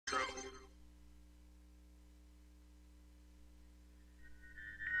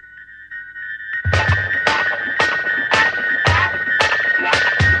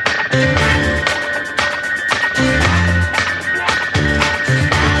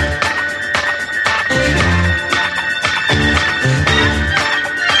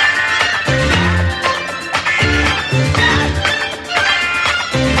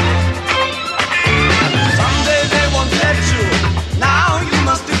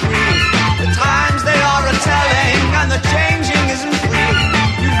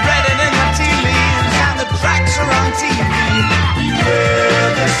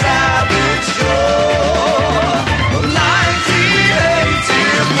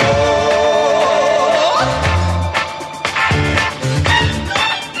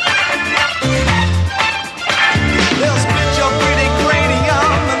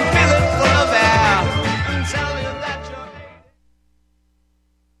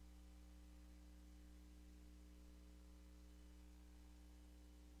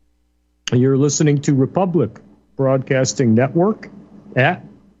You're listening to Republic Broadcasting Network at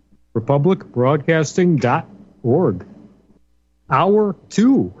republicbroadcasting.org. Hour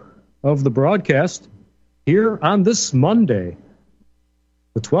 2 of the broadcast here on this Monday,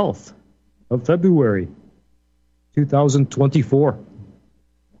 the 12th of February, 2024.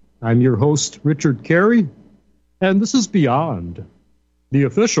 I'm your host, Richard Kary, and this is Beyond the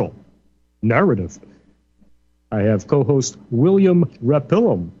Official Narrative. I have co-host William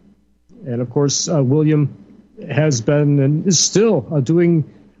Repillem. And, of course, William has been and is still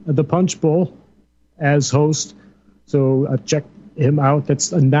doing the Punch Bowl as host. So check him out.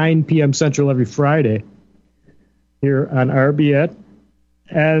 That's 9 p.m. Central every Friday here on RBN.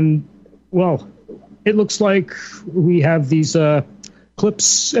 And, well, it looks like we have these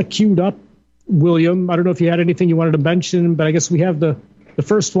clips queued up. William, I don't know if you had anything you wanted to mention, but I guess we have the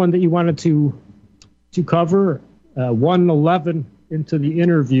first one that you wanted to cover, 1:11 into the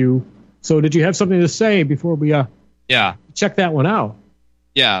interview. So did you have something to say before we check that one out?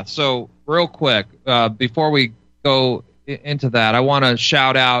 Yeah, so real quick, before we go into that, I want to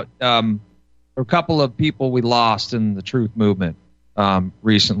shout out a couple of people we lost in the Truth Movement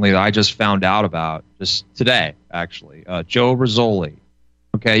recently that I just found out about just today, actually. Joe Rizzoli.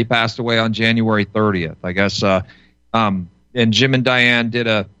 Okay, he passed away on January 30th. I guess, and Jim and Diane did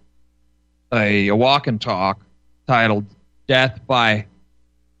a walk and talk titled Death by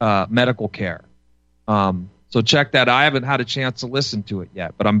Medical Care. So check that. I haven't had a chance to listen to it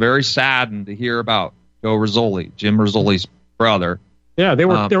yet, but I'm very saddened to hear about Joe Rizzoli, Jim Rizzoli's brother. Yeah,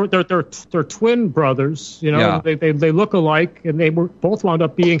 they're twin brothers. You know, yeah. They look alike, and they both wound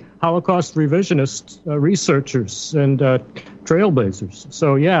up being Holocaust revisionist researchers and trailblazers.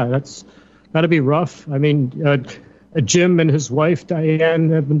 So yeah, that's got to be rough. I mean, Jim and his wife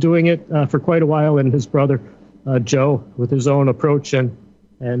Diane have been doing it for quite a while, and his brother Joe with his own approach and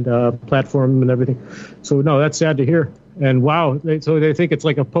platform and everything. So no, that's sad to hear. And wow, so they think it's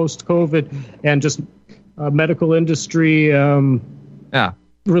like a post-COVID and just medical industry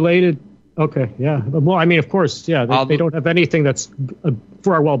related. Okay, yeah. Well, I mean, of course, yeah. They don't have anything that's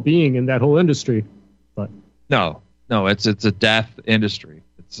for our well-being in that whole industry. But no, it's a death industry.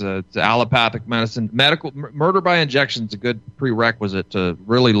 It's allopathic medicine. Murder by injection is a good prerequisite to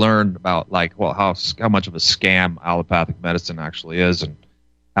really learn about how much of a scam allopathic medicine actually is and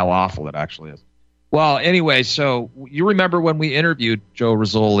how awful it actually is. Well, anyway, so you remember when we interviewed Joe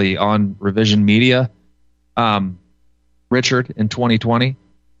Rizzoli on Revision Media, Richard, in 2020?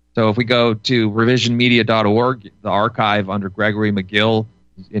 So if we go to revisionmedia.org, the archive under Gregory McGill,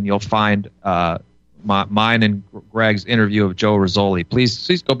 and you'll find mine and Greg's interview of Joe Rizzoli.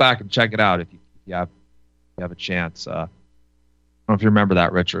 Please go back and check it out if you have a chance. I don't know if you remember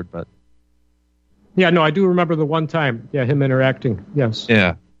that, Richard, but yeah, no, I do remember the one time. Yeah, him interacting. Yes.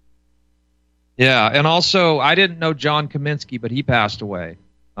 Yeah. Yeah, and also I didn't know John Kaminsky, but he passed away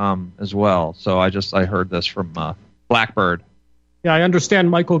as well. So I heard this from Blackbird. Yeah, I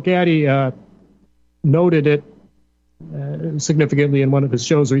understand Michael Gaddy noted it significantly in one of his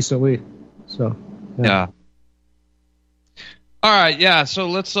shows recently. So yeah. All right, yeah. So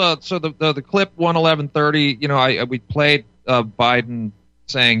let's so the clip 1:11:30. You know, we played Biden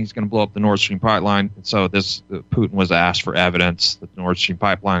saying he's going to blow up the Nord Stream pipeline. And so Putin was asked for evidence that the Nord Stream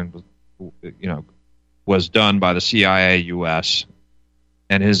pipeline was done by the CIA, U.S.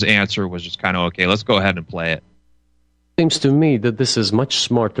 And his answer was just kind of, okay, let's go ahead and play it. Seems to me that this is much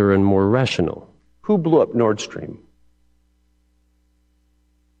smarter and more rational. Who blew up Nord Stream?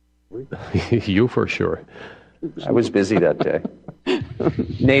 You for sure. I was busy that day.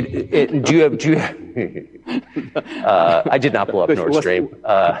 Nate, do you have I did not blow up Nord Stream.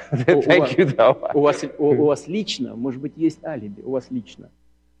 Thank you, though. У вас лично, может быть, есть алиби. У вас лично.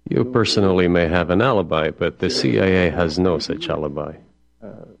 You personally may have an alibi, but the CIA has no such alibi.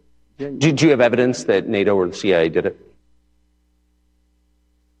 Do you have evidence that NATO or the CIA did it?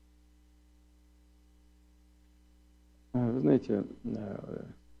 Знаете,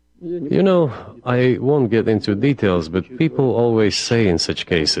 You know, I won't get into details, but people always say in such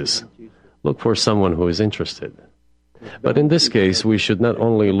cases, look for someone who is interested. But in this case, we should not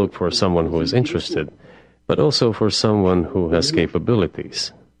only look for someone who is interested, but also for someone who has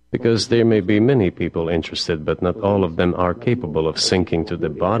capabilities. Because there may be many people interested, but not all of them are capable of sinking to the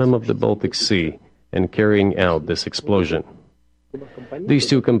bottom of the Baltic Sea and carrying out this explosion. These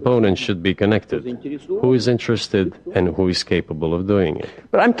two components should be connected. Who is interested and who is capable of doing it?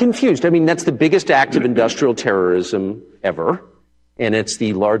 But I'm confused. I mean, that's the biggest act of industrial terrorism ever, and it's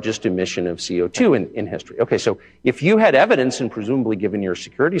the largest emission of CO2 in history. Okay, so if you had evidence, and presumably given your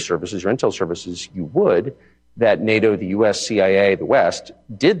security services, your intel services, you would, that NATO, the US, CIA, the West,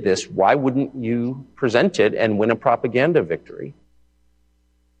 did this, why wouldn't you present it and win a propaganda victory?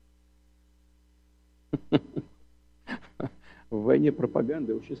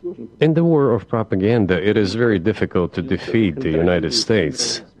 In the war of propaganda, it is very difficult to defeat the United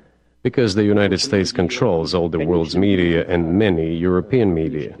States because the United States controls all the world's media and many European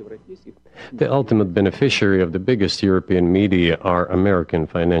media. The ultimate beneficiary of the biggest European media are American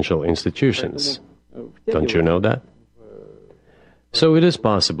financial institutions. Don't you know that? So it is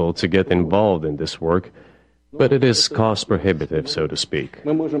possible to get involved in this work, but it is cost prohibitive, so to speak.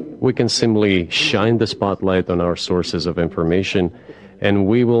 We can simply shine the spotlight on our sources of information, and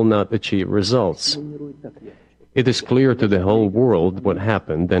we will not achieve results. It is clear to the whole world what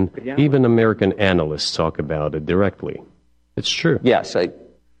happened, and even American analysts talk about it directly. It's true. Yes,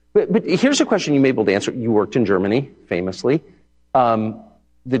 but here's a question you may be able to answer. You worked in Germany, famously.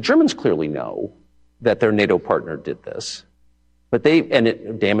 The Germans clearly know that their NATO partner did this, and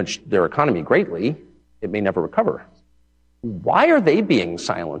it damaged their economy greatly. It may never recover. Why are they being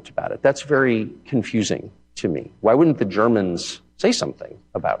silent about it? That's very confusing to me. Why wouldn't the Germans say something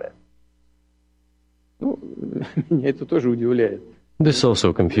about it? This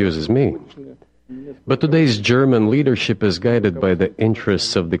also confuses me. But today's German leadership is guided by the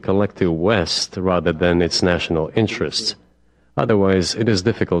interests of the collective West rather than its national interests. Otherwise, it is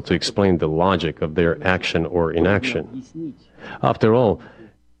difficult to explain the logic of their action or inaction. After all,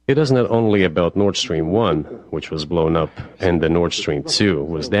 it is not only about Nord Stream 1, which was blown up, and the Nord Stream 2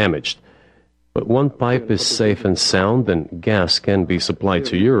 was damaged. But one pipe is safe and sound, and gas can be supplied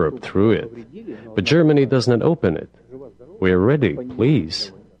to Europe through it. But Germany does not open it. We are ready,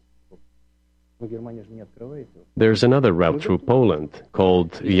 please. There's another route through Poland,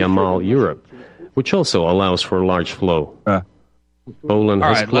 called Yamal Europe, which also allows for large flow. Poland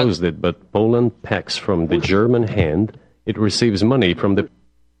has closed it, but Poland packs from the German hand. It receives money from the...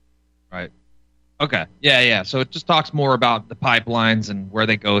 Right. Okay. Yeah. So it just talks more about the pipelines and where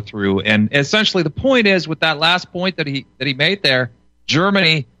they go through. And essentially the point is, with that last point that he made there,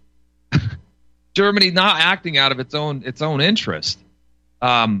 Germany not acting out of its own interest.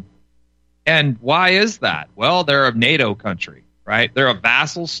 And why is that? Well, they're a NATO country, right? They're a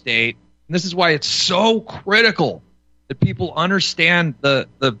vassal state. And this is why it's so critical that people understand the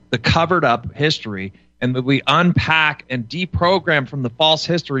covered up history, and that we unpack and deprogram from the false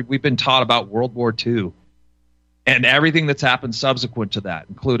history we've been taught about World War II and everything that's happened subsequent to that,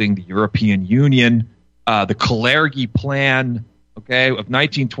 including the European Union, the Kary Plan, of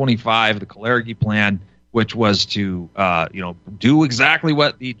 1925, the Kary Plan, which was to do exactly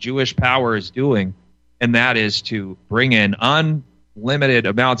what the Jewish power is doing, and that is to bring in unlimited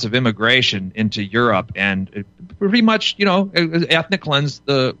amounts of immigration into Europe and pretty much, ethnic cleanse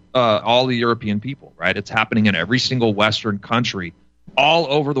all the European people, right? It's happening in every single Western country all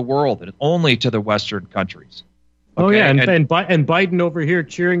over the world, and only to the Western countries. Okay? Oh, yeah, and Biden over here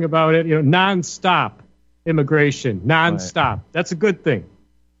cheering about it, nonstop immigration, nonstop. Right. That's a good thing.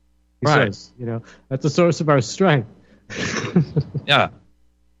 He says, that's a source of our strength. Yeah.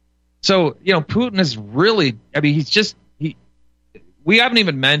 So, Putin is really, we haven't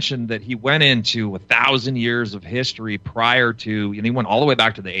even mentioned that he went into 1,000 years of history prior to, he went all the way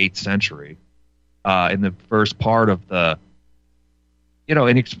back to the 8th century in the first part of the, and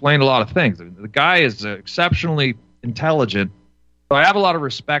he explained a lot of things. The guy is exceptionally intelligent, so I have a lot of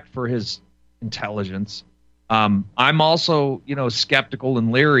respect for his intelligence. I'm also, skeptical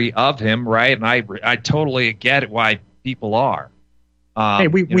and leery of him, right? And I totally get why people are. Hey,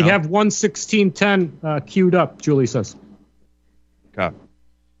 we have 1:16:10 queued up, Julie says. Okay.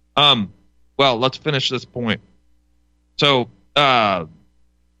 Well, let's finish this point. So, one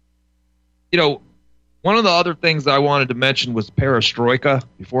of the other things that I wanted to mention was perestroika,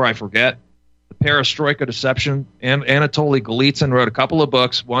 before I forget. The perestroika deception. And Anatoly Golitsyn wrote a couple of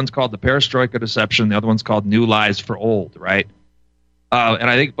books. One's called The Perestroika Deception. The other one's called New Lies for Old, right? And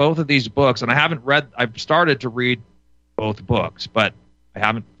I think both of these books, and I've started to read both books, but I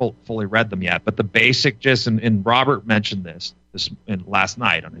haven't fully read them yet. But the basic gist, and Robert mentioned this last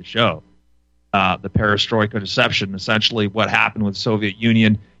night on his show, the perestroika deception, essentially what happened with the Soviet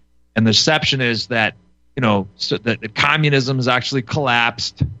Union. And the deception is that, that communism has actually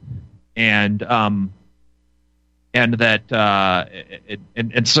collapsed, and that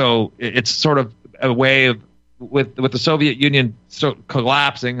so it's sort of a way of, with the Soviet Union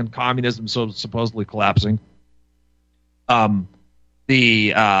collapsing and communism supposedly collapsing,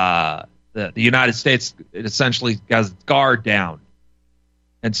 the United States essentially has its guard down,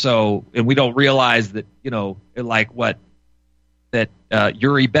 and we don't realize that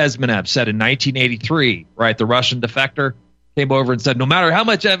Yuri Bezmenov said in 1983, right? The Russian defector came over and said, no matter how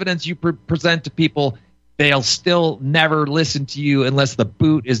much evidence you present to people, they'll still never listen to you unless the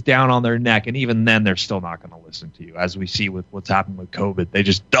boot is down on their neck. And even then, they're still not going to listen to you, as we see with what's happened with COVID. They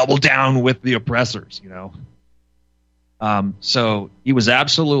just double down with the oppressors, So he was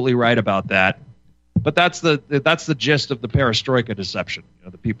absolutely right about that. But that's the gist of the perestroika deception.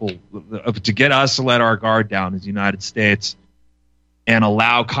 The people, to get us to let our guard down as the United States and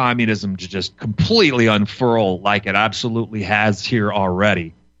allow communism to just completely unfurl like it absolutely has here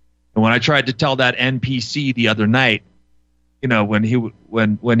already. And when I tried to tell that NPC the other night, when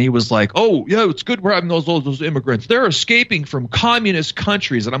he was like, "Oh yeah, it's good we're having those immigrants. They're escaping from communist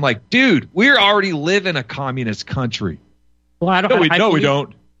countries," and I'm like, "Dude, we already live in a communist country." Well, I don't. We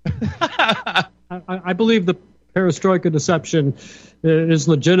don't. I believe the perestroika deception is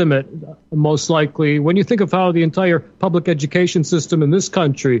legitimate, most likely. When you think of how the entire public education system in this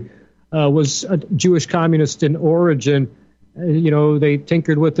country was a Jewish communist in origin, they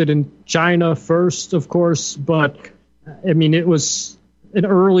tinkered with it in China first, of course, but I mean, it was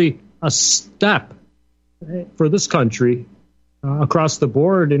a step for this country across the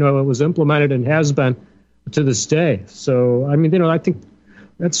board. It was implemented and has been to this day. So, I mean, I think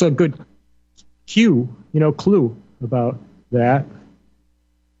that's a good clue about that.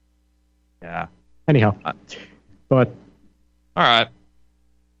 Yeah. Anyhow, but all right.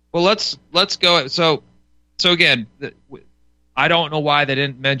 Well, let's go. So again, I don't know why they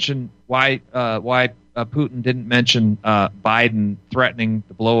didn't mention why Putin didn't mention Biden threatening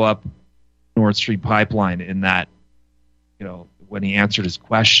to blow up Nord Stream pipeline in that, when he answered his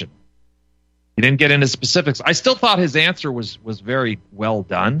question. He didn't get into specifics. I still thought his answer was very well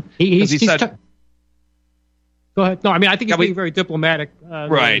done. He said. Go ahead. No, I mean, I think he's being very diplomatic,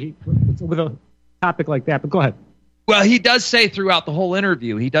 right, with a topic like that. But go ahead. Well, he does say throughout the whole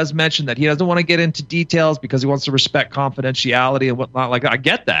interview, he does mention that he doesn't want to get into details because he wants to respect confidentiality and whatnot. Like, I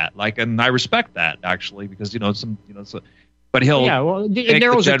get that, and I respect that actually, because but he'll it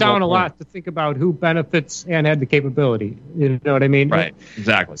narrows it down a lot to think about who benefits and had the capability. You know what I mean? Right.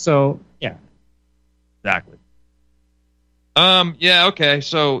 Exactly. So yeah. Exactly. Yeah. Okay.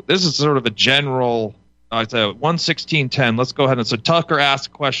 So this is sort of a general. It's 1:16:10. Let's go ahead and so Tucker asked a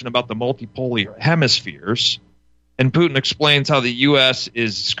question about the multipolar hemispheres, and Putin explains how the U.S.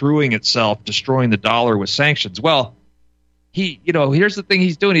 is screwing itself, destroying the dollar with sanctions. Well, here's the thing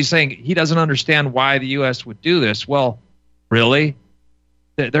he's doing. He's saying he doesn't understand why the U.S. would do this. Well, really,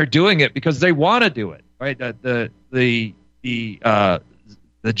 they're doing it because they want to do it, right? The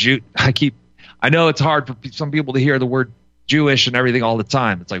Jew. I know it's hard for some people to hear the word Jewish and everything all the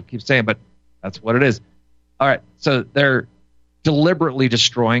time. It's like we keep saying, but that's what it is. All right, so they're deliberately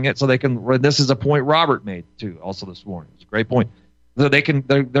destroying it so they can. This is a point Robert made too, also this morning. It's a great point. So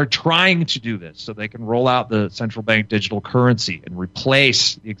they're trying to do this so they can roll out the central bank digital currency and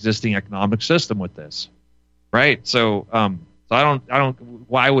replace the existing economic system with this, right? So I don't.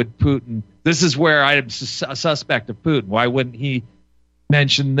 Why would Putin? This is where I am a suspect of Putin. Why wouldn't he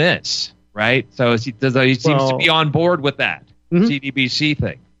mention this, right? So he seems to be on board with that CDBC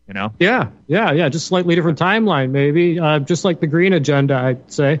thing. Yeah. Just slightly different timeline, maybe. Just like the green agenda, I'd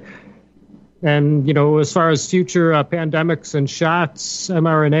say. And, as far as future pandemics and shots,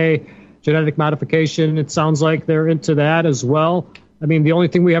 mRNA, genetic modification, it sounds like they're into that as well. I mean, the only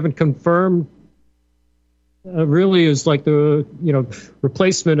thing we haven't confirmed really is like the,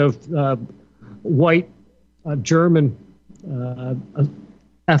 replacement of white German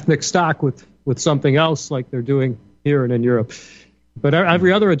ethnic stock with something else like they're doing here and in Europe. But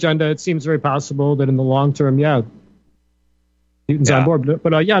every other agenda, it seems very possible that in the long term, the Putin's on board.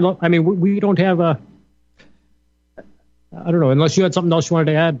 But I mean, we don't have a. I don't know, unless you had something else you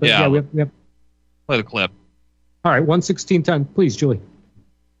wanted to add. But we have play the clip. All right, 1:16:10, please, Julie.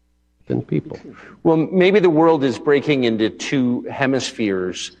 People. Well, maybe the world is breaking into two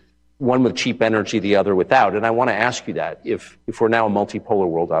hemispheres, one with cheap energy, the other without. And I want to ask you that. If we're now a multipolar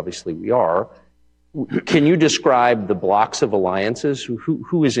world, obviously we are, can you describe the blocks of alliances?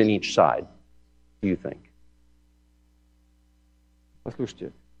 Who is in each side, do you think?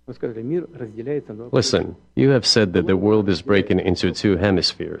 Listen, you have said that the world is breaking into two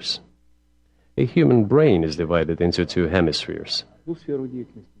hemispheres. A human brain is divided into two hemispheres.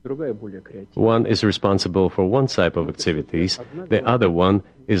 One is responsible for one type of activities, the other one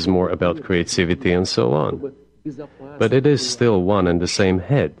is more about creativity and so on. But it is still one and the same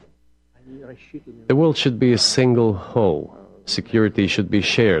head. The world should be a single whole. Security should be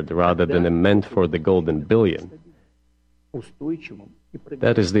shared rather than meant for the golden billion.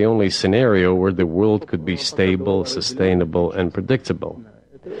 That is the only scenario where the world could be stable, sustainable, and predictable.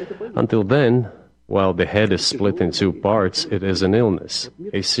 Until then, while the head is split in two parts, it is an illness,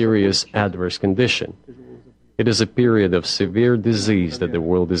 a serious adverse condition. It is a period of severe disease that the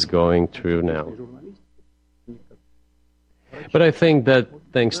world is going through now. But I think that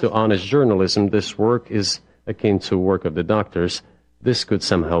thanks to honest journalism, this work is akin to work of the doctors. This could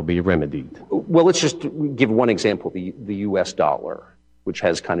somehow be remedied. Well, let's just give one example, the U.S. dollar, which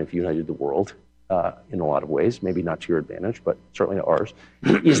has kind of united the world in a lot of ways, maybe not to your advantage, but certainly to ours.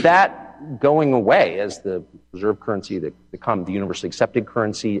 Is that going away as the reserve currency, the universally accepted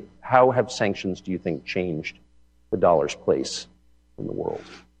currency? How have sanctions, do you think, changed the dollar's place in the world?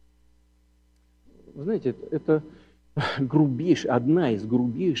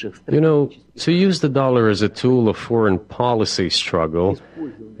 You know, to use the dollar as a tool of foreign policy struggle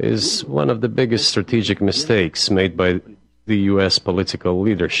is one of the biggest strategic mistakes made by the U.S. political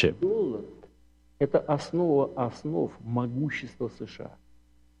leadership. The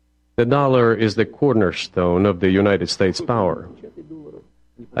dollar is the cornerstone of the United States power.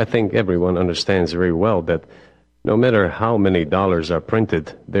 I think everyone understands very well that no matter how many dollars are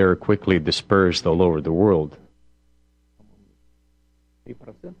printed, they are quickly dispersed all over the world.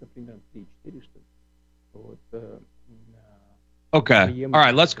 Okay. All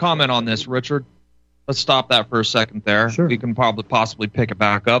right, let's comment on this, Richard. Let's stop that for a second there. Sure. We can probably possibly pick it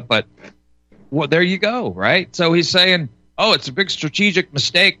back up, but there you go, right? So he's saying, it's a big strategic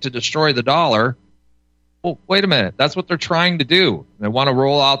mistake to destroy the dollar. Well, wait a minute. That's what they're trying to do. They want to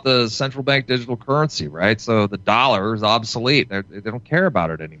roll out the central bank digital currency, right? So the dollar is obsolete. They don't care about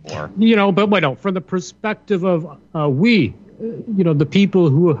it anymore. But from the perspective of the people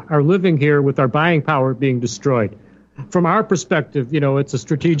who are living here with our buying power being destroyed, from our perspective, it's a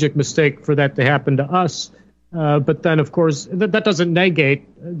strategic mistake for that to happen to us. But then, of course, that doesn't negate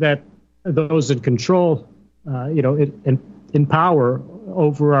that those in control, in power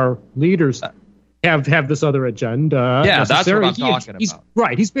over our leaders have this other agenda. Yeah, that's what I'm talking about.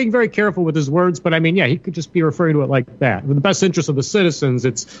 Right. He's being very careful with his words, but I mean, he could just be referring to it like that. In the best interest of the citizens,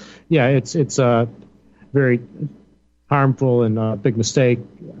 it's a very harmful and a big mistake.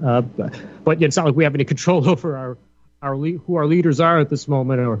 But it's not like we have any control over who our leaders are at this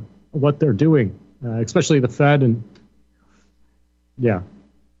moment or what they're doing, especially the Fed and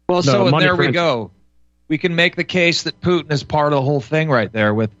Well, there we go. We can make the case that Putin is part of the whole thing right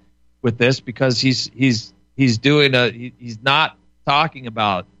there with this, because he's not talking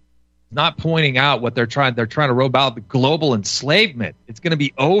about, not pointing out what they're trying to roll out, the global enslavement. It's going to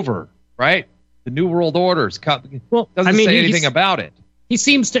be over, right? The New World Order's doesn't say anything about it. He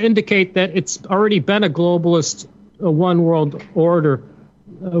seems to indicate that it's already been a globalist one world order,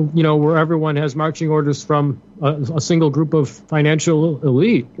 where everyone has marching orders from a single group of financial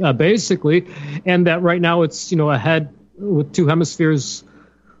elite, basically, and that right now it's, ahead with two hemispheres.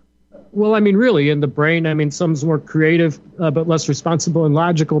 Well, I mean, really, in the brain, I mean, some's more creative, but less responsible and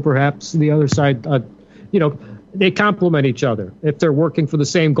logical, perhaps. The other side, they complement each other if they're working for the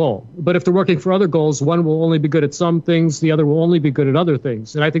same goal. But if they're working for other goals, one will only be good at some things, the other will only be good at other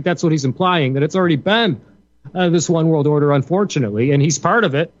things. And I think that's what he's implying, that it's already been this one world order, unfortunately, and he's part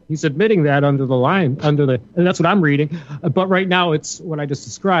of it. He's admitting that under the line, and that's what I'm reading. But right now, it's what I just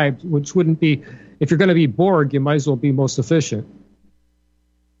described, which wouldn't be, if you're going to be Borg, you might as well be most efficient.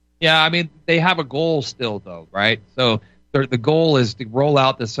 Yeah, I mean, they have a goal still, though, right? So the goal is to roll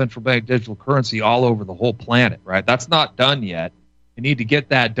out the central bank digital currency all over the whole planet, right? That's not done yet. They need to get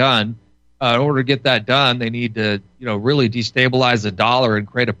that done. In order to get that done, they need to, really destabilize the dollar and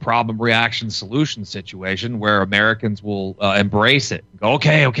create a problem reaction solution situation where Americans will embrace it. Go,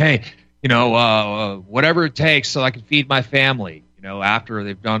 okay, whatever it takes so I can feed my family, after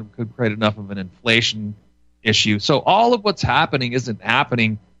they've could create enough of an inflation issue. So all of what's happening isn't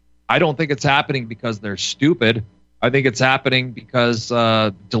happening. I don't think it's happening because they're stupid. I think it's happening because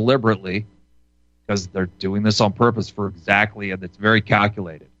deliberately, because they're doing this on purpose and it's very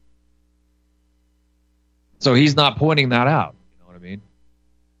calculated. So he's not pointing that out. You know what I mean?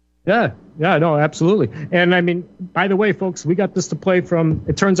 Yeah, no, absolutely. And I mean, by the way, folks, we got this to play from,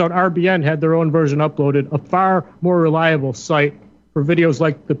 it turns out RBN had their own version uploaded, a far more reliable site for videos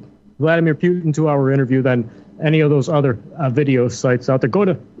like the Vladimir Putin 2-hour interview than any of those other video sites out there. Go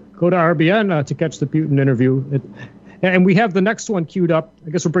to RBN to catch the Putin interview. And we have the next one queued up. I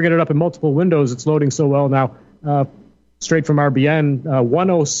guess we're bringing it up in multiple windows. It's loading so well now. Straight from RBN,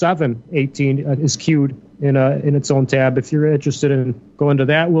 107.18 is queued in its own tab. If you're interested in going to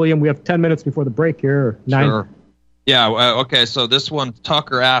that, William, we have 10 minutes before the break here. Or 9. Sure. Yeah. Okay. So this one,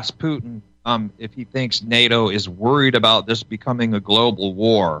 Tucker asked Putin if he thinks NATO is worried about this becoming a global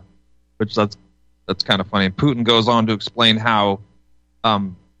war, which that's kind of funny. And Putin goes on to explain how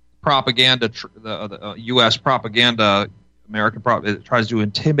propaganda, the U.S. propaganda, American propaganda, tries to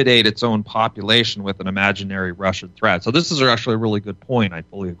intimidate its own population with an imaginary Russian threat. So this is actually a really good point. I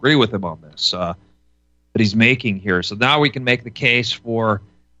fully agree with him on this that he's making here. So now we can make the case for,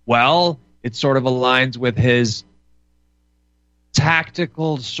 well, it sort of aligns with his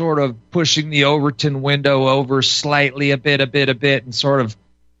tactical sort of pushing the Overton window over slightly a bit, and sort of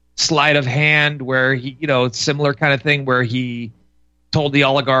sleight of hand where he, similar kind of thing where he told the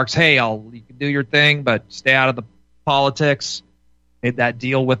oligarchs, hey, you can do your thing, but stay out of the politics, made that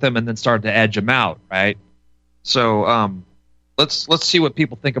deal with him, and then started to edge him out, right? So let's see what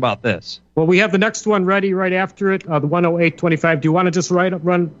people think about this. Well, we have the next one ready right after it, the 108.25. Do you want to just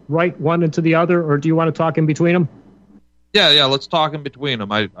run right one into the other, or do you want to talk in between them? Yeah, let's talk in between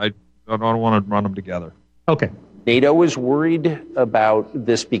them. I don't want to run them together. Okay. NATO is worried about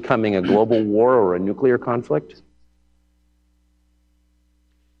this becoming a global war or a nuclear conflict?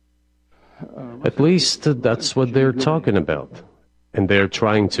 At least that's what they're talking about. And they're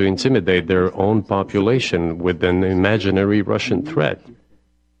trying to intimidate their own population with an imaginary Russian threat.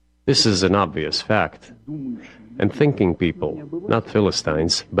 This is an obvious fact. And thinking people, not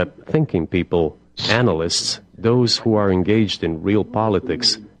Philistines, but thinking people, analysts, those who are engaged in real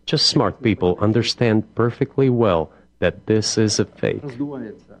politics, just smart people, understand perfectly well that this is a fake.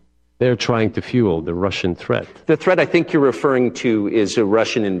 They're trying to fuel the Russian threat. The threat I think you're referring to is a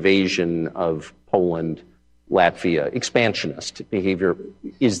Russian invasion of Poland, Latvia, expansionist behavior.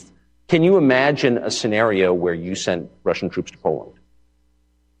 Can you imagine a scenario where you sent Russian troops to Poland?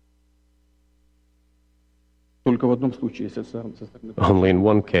 Only in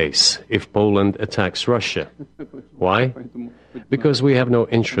one case, if Poland attacks Russia. Why? Because we have no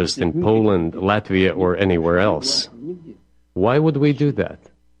interest in Poland, Latvia, or anywhere else. Why would we do that?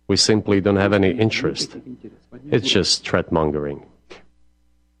 We simply don't have any interest. It's just threat-mongering.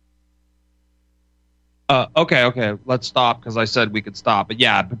 Okay, let's stop, because I said we could stop. But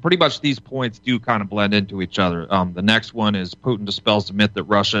yeah, pretty much these points do kind of blend into each other. The next one is Putin dispels the myth that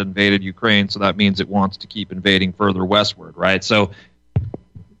Russia invaded Ukraine, so that means it wants to keep invading further westward, right? So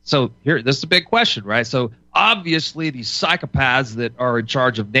here, this is a big question, right? So obviously these psychopaths that are in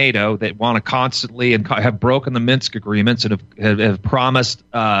charge of NATO that want to constantly and have broken the Minsk agreements and have promised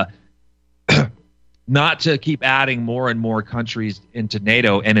not to keep adding more and more countries into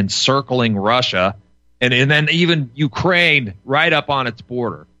NATO and encircling Russia, and then even Ukraine right up on its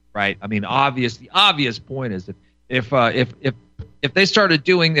border, right? I mean, the obvious point is that if they started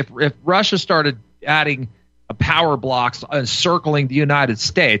doing, if Russia started adding power blocks encircling the United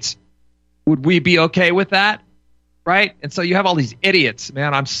States, would we be okay with that, right? And so you have all these idiots,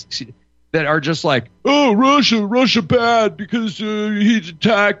 man, that are just like, oh, Russia bad because he's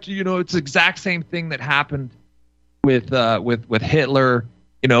attacked. It's the exact same thing that happened with Hitler.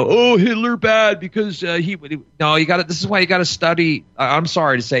 Hitler bad because this is why you got to study. I'm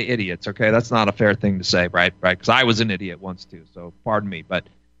sorry to say idiots. Okay, that's not a fair thing to say, right? Because I was an idiot once too. So pardon me, but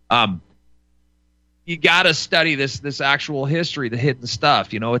you got to study this actual history, the hidden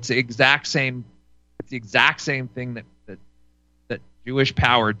stuff. It's the exact same. It's the exact same thing that Jewish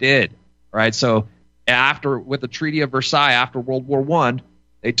power did, right? So with the Treaty of Versailles after World War I,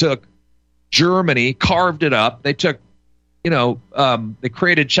 they took Germany, carved it up. They took they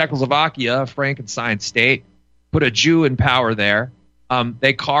created Czechoslovakia, a Frankenstein state, put a Jew in power there. And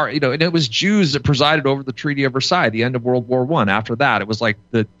it was Jews that presided over the Treaty of Versailles, the end of World War I. After that, it was like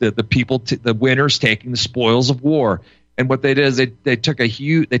the people, the winners taking the spoils of war. And what they did is they took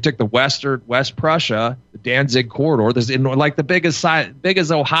the West Prussia, the Danzig corridor, like the big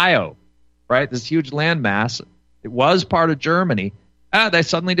as Ohio, right? This huge landmass. It was part of Germany. They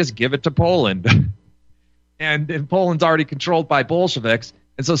suddenly just give it to Poland. and Poland's already controlled by Bolsheviks.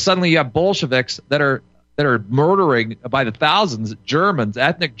 And so suddenly you have Bolsheviks that are murdering by the thousands Germans,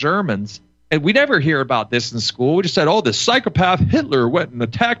 ethnic Germans. And we never hear about this in school. We just said, this psychopath Hitler went and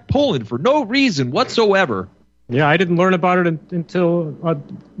attacked Poland for no reason whatsoever. Yeah, I didn't learn about it until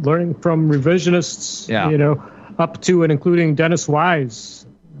learning from revisionists, up to and including Dennis Wise.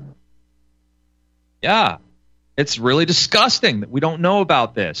 Yeah, it's really disgusting that we don't know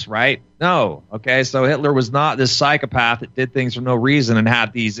about this, right? No. Okay, so Hitler was not this psychopath that did things for no reason and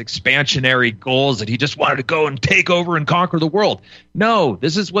had these expansionary goals that he just wanted to go and take over and conquer the world. No,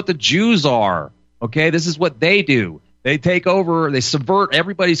 this is what the Jews are. Okay, this is what they do. They take over, they subvert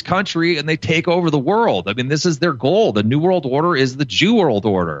everybody's country, and they take over the world. I mean, this is their goal. The New World Order is the Jew World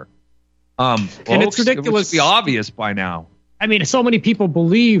Order. And it's ridiculous. It should be obvious by now. I mean, so many people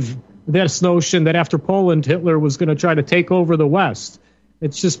believe this notion that after Poland, Hitler was going to try to take over the West.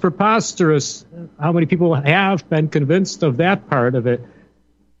 It's just preposterous how many people have been convinced of that part of it.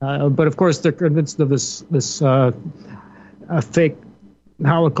 But, of course, they're convinced of this fake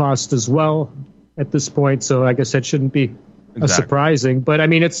Holocaust as well at this point, so I guess that shouldn't be surprising. But I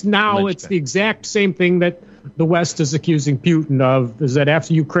mean, it's the exact same thing that the West is accusing Putin of, is that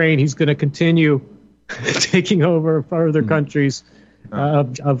after Ukraine, he's going to continue taking over further countries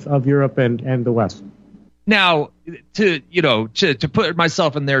of Europe and the West. Now, to put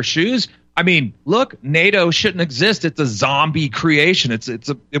myself in their shoes, I mean, look, NATO shouldn't exist. It's a zombie creation.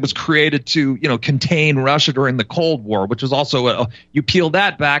 It was created to, contain Russia during the Cold War, which was also you peel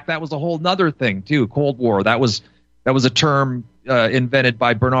that back. That was a whole nother thing too. Cold War. That was a term invented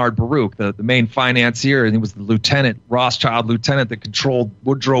by Bernard Baruch, the main financier, and he was the Rothschild lieutenant that controlled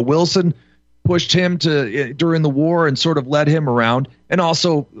Woodrow Wilson, pushed him during the war and sort of led him around, and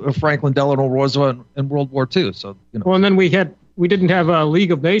also Franklin Delano Roosevelt in World War II. So, Well, and then we didn't have a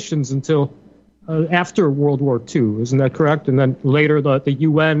League of Nations until after World War II, isn't that correct? And then later the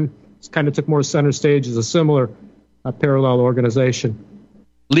UN kind of took more center stage as a similar parallel organization.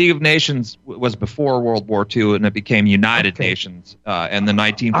 League of Nations was before World War II, and it became United Nations in the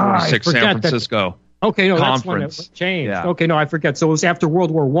 1946 San Francisco conference. That's when it changed. Yeah. Okay, no, I forget. So it was after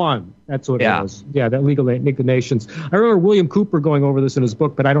World War I. That's what it was. Yeah, that League of Nations. I remember William Cooper going over this in his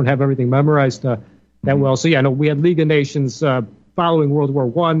book, but I don't have everything memorized that well. So we had League of Nations following World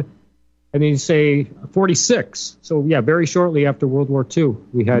War I, and then you say 46. So very shortly after World War II,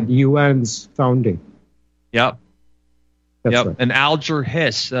 we had UN's founding. Yep. That's right. And Alger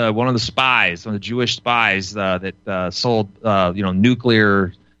Hiss, one of the spies, one of the Jewish spies that sold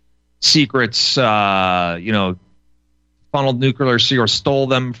nuclear secrets, funneled nuclear or stole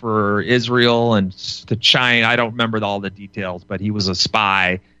them for Israel and to China. I don't remember all the details, but he was a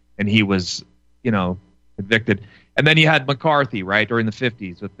spy and he was, convicted. And then you had McCarthy, right, during the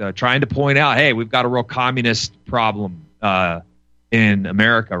 50s with trying to point out, hey, we've got a real communist problem in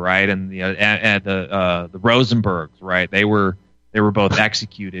America, right? And the Rosenbergs, right? They were both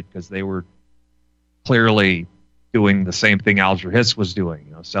executed because they were clearly doing the same thing Alger Hiss was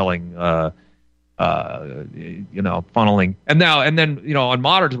doing, selling, funneling. And then on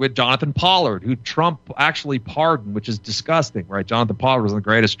moderns with Jonathan Pollard, who Trump actually pardoned, which is disgusting, right? Jonathan Pollard was one of the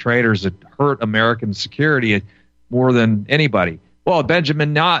greatest traitors that hurt American security more than anybody. Well,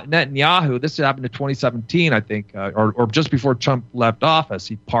 Benjamin Netanyahu, this happened in 2017, I think, or just before Trump left office.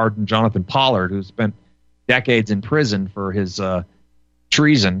 He pardoned Jonathan Pollard, who spent decades in prison for his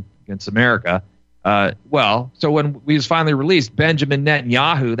treason against America. So when he was finally released, Benjamin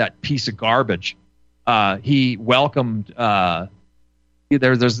Netanyahu, that piece of garbage, he welcomed.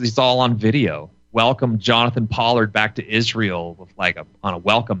 It's all on video. Welcomed Jonathan Pollard back to Israel with on a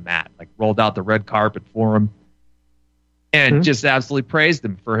welcome mat, rolled out the red carpet for him. And just absolutely praised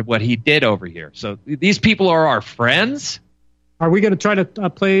him for what he did over here. So these people are our friends. Are we going to try to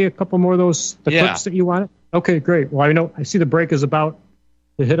play a couple more of those clips that you wanted? Okay, great. Well, I see the break is about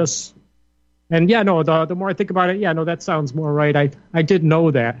to hit us. And the more I think about it, that sounds more right. I did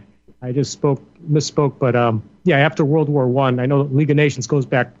know that. I just misspoke. But after World War I know League of Nations goes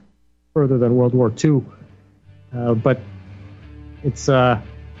back further than World War II. But it's, none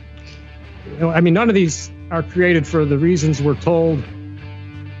of these are created for the reasons we're told.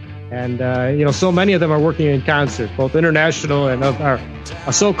 And, so many of them are working in concert, both international and of our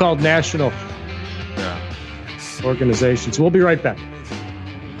so-called national organizations. We'll be right back.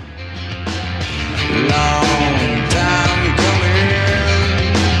 Long time coming.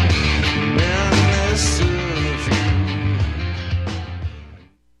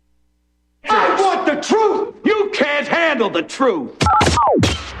 I want the truth. You can't handle the truth.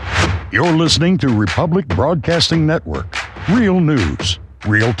 You're listening to Republic Broadcasting Network. Real news,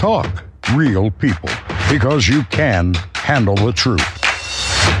 real talk, real people. Because you can handle the truth.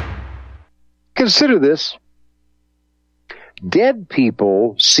 Consider this. Dead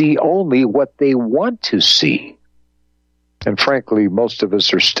people see only what they want to see. And frankly, most of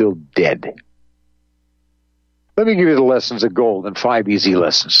us are still dead. Let me give you the lessons of gold in 5 easy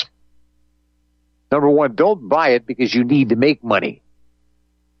lessons. Number 1, don't buy it because you need to make money.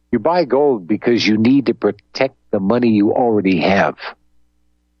 You buy gold because you need to protect the money you already have.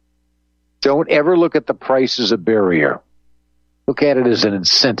 Don't ever look at the price as a barrier. Look at it as an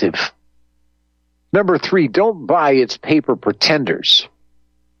incentive. Number 3, don't buy its paper pretenders.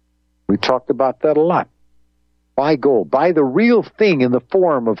 We talked about that a lot. Buy gold. Buy the real thing in the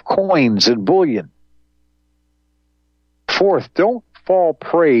form of coins and bullion. 4th, don't fall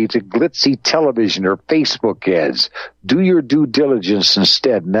prey to glitzy television or Facebook ads. Do your due diligence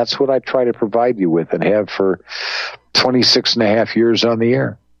instead, and that's what I try to provide you with and have for 26 and a half years on the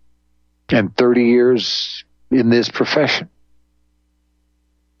air and 30 years in this profession.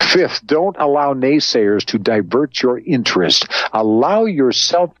 5th, don't allow naysayers to divert your interest. Allow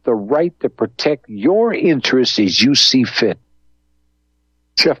yourself the right to protect your interests as you see fit.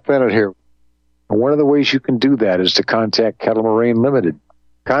 Jeff Bennett here. And one of the ways you can do that is to contact Kettle Moraine Limited.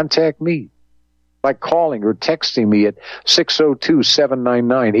 Contact me by calling or texting me at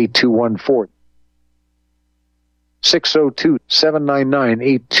 602-799-8214.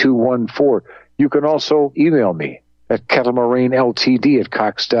 602-799-8214. You can also email me at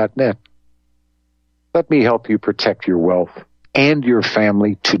kettlemoraineLTD@cox.net. Let me help you protect your wealth and your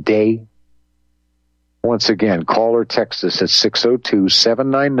family today. Once again, call or text us at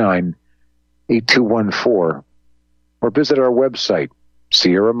 602-799-8214 or visit our website,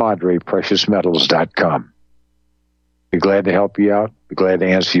 SierraMadrePreciousMetals.com. Be glad to help you out. Be glad to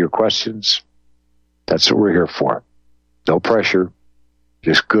answer your questions. That's what we're here for. No pressure,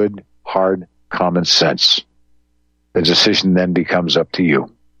 just good, hard, common sense. The decision then becomes up to you.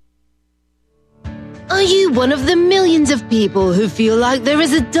 Are you one of the millions of people who feel like there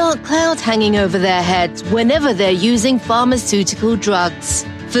is a dark cloud hanging over their heads whenever they're using pharmaceutical drugs?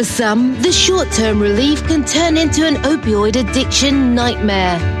 For some, the short-term relief can turn into an opioid addiction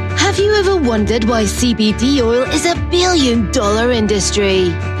nightmare. Have you ever wondered why CBD oil is a billion-dollar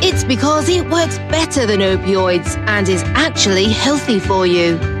industry? It's because it works better than opioids and is actually healthy for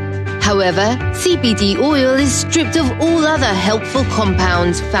you. However, CBD oil is stripped of all other helpful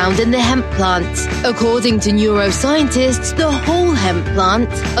compounds found in the hemp plant. According to neuroscientists, the whole hemp plant,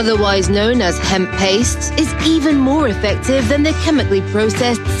 otherwise known as hemp paste, is even more effective than the chemically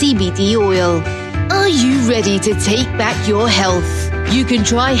processed CBD oil. Are you ready to take back your health? You can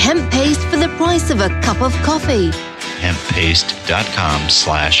try hemp paste for the price of a cup of coffee.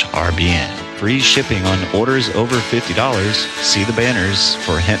 Hemppaste.com/RBN. Free shipping on orders over $50. See the banners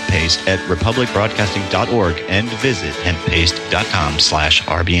for hemp paste at republicbroadcasting.org and visit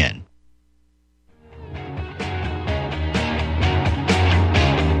hemppaste.com/RBN.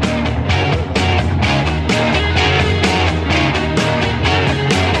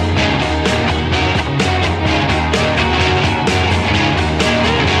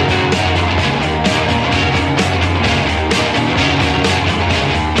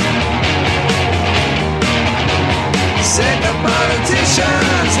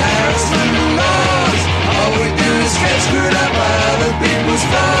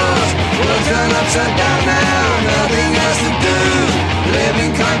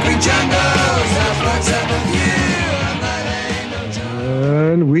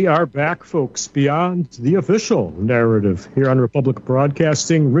 And we are back, folks, beyond the official narrative here on Republic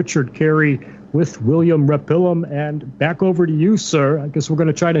Broadcasting. Richard Kary with William Repillem, and back over to you, sir. I guess we're going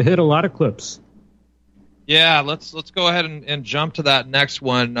to try to hit a lot of clips. Yeah, let's go ahead and jump to that next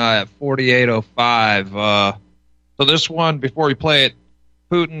one at 48:05. So this one, before we play it,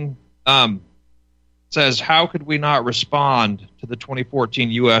 Putin says, how could we not respond to the 2014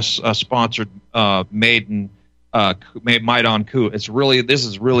 U.S. Sponsored Maidan coup? This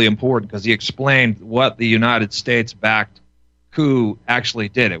is really important because he explained what the United States-backed coup actually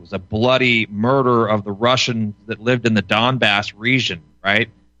did. It was a bloody murder of the Russians that lived in the Donbass region, right,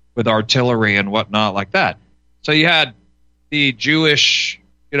 with artillery and whatnot like that. So you had the Jewish,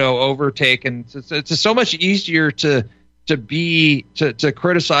 overtaken. It's so much easier to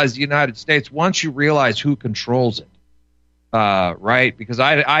criticize the United States once you realize who controls it, right? Because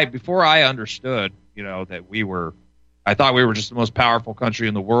I before I understood, that I thought we were just the most powerful country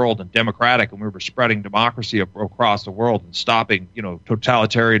in the world and democratic, and we were spreading democracy across the world and stopping,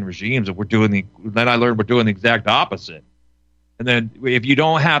 totalitarian regimes. And then I learned we're doing the exact opposite. And then if you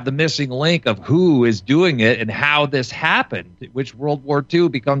don't have the missing link of who is doing it and how this happened, which World War II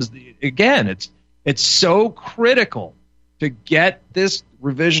becomes, again, it's so critical to get this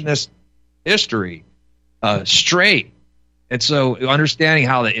revisionist history straight. And so understanding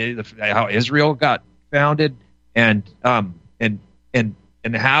how Israel got founded and how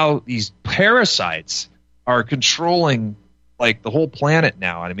these parasites are controlling like the whole planet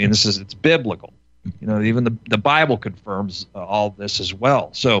now. I mean, it's biblical. Even the Bible confirms all this as well.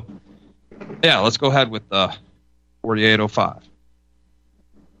 So, yeah, let's go ahead with 4805.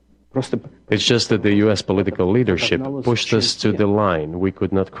 It's just that the U.S. political leadership pushed us to the line we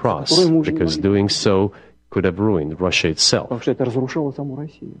could not cross, because doing so could have ruined Russia itself.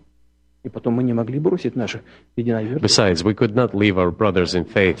 Besides, we could not leave our brothers in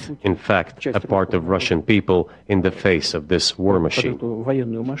faith, in fact, a part of Russian people, in the face of this war machine. But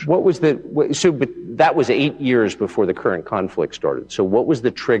that was 8 years before the current conflict started. So what was the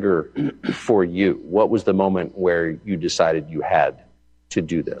trigger for you? What was the moment where you decided you had to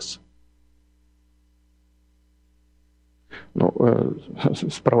do this?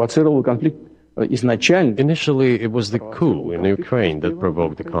 Initially, it was the coup in Ukraine that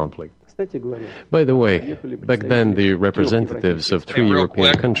provoked the conflict. By the way, back then the representatives of three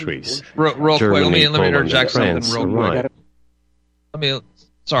European countries, Germany, Poland, and France, arrived.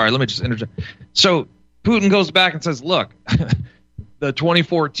 Let me just interject. So Putin goes back and says, look, the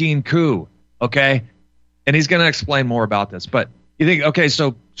 2014 coup, okay? And he's going to explain more about this. But you think, okay,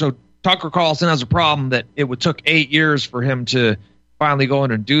 so Tucker Carlson has a problem that it took 8 years for him to finally go in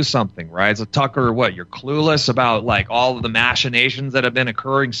and do something, right? So Tucker, you're clueless about like all of the machinations that have been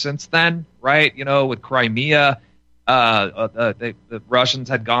occurring since then, right? With Crimea, the Russians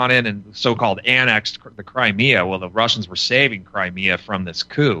had gone in and so-called annexed the Crimea. Well, the Russians were saving Crimea from this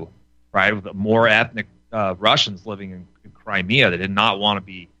coup, right? With more ethnic Russians living in Crimea that did not want to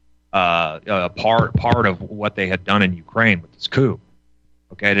be a part of what they had done in Ukraine with this coup.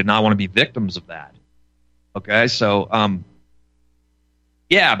 Okay, did not want to be victims of that. Okay, so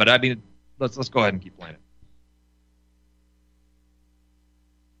yeah, but I mean, let's go ahead and keep playing it.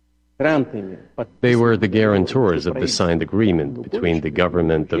 They were the guarantors of the signed agreement between the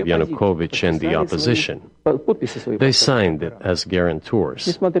government of Yanukovych and the opposition. They signed it as guarantors.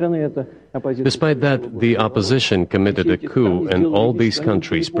 Despite that, the opposition committed a coup, and all these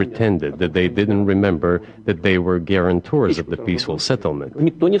countries pretended that they didn't remember that they were guarantors of the peaceful settlement.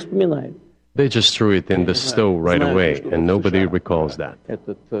 They just threw it in the stove right away, and nobody recalls that.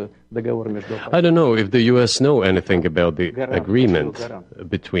 I don't know if the U.S. know anything about the agreement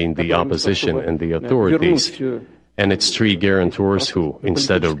between the opposition and the authorities, and its three guarantors who,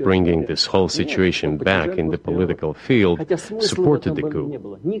 instead of bringing this whole situation back in the political field, supported the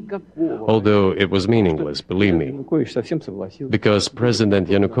coup. Although it was meaningless, believe me, because President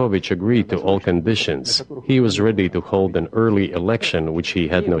Yanukovych agreed to all conditions. He was ready to hold an early election, which he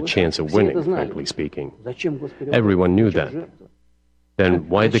had no chance of winning, frankly speaking. Everyone knew that. Then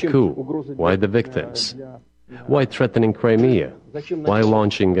why the coup? Why the victims? Why threatening Crimea? Why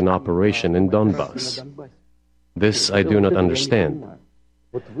launching an operation in Donbass? This I do not understand.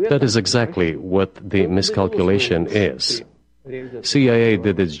 That is exactly what the miscalculation is. CIA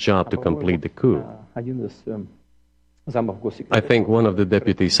did its job to complete the coup. I think one of the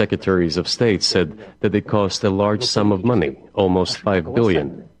deputy secretaries of state said that it cost a large sum of money, almost $5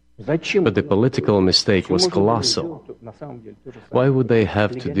 billion. But the political mistake was colossal. Why would they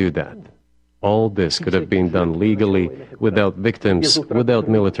have to do that? All this could have been done legally, without victims, without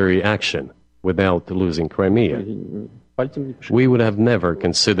military action, without losing Crimea. We would have never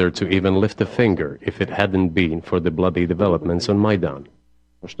considered to even lift a finger if it hadn't been for the bloody developments on Maidan.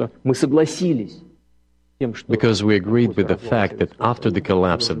 Because we agreed with the fact that after the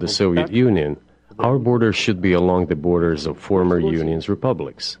collapse of the Soviet Union, our borders should be along the borders of former Union's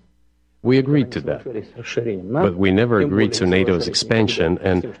republics. We agreed to that. But we never agreed to NATO's expansion,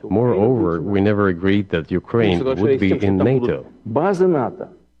 and moreover, we never agreed that Ukraine would be in NATO.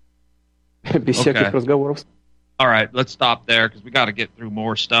 Okay. All right, let's stop there because we got to get through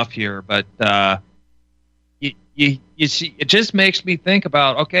more stuff here. But you see, it just makes me think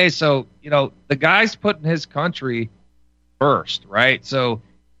about, okay, so the guy's putting his country first, right? So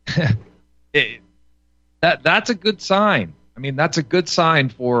that's a good sign. I mean, that's a good sign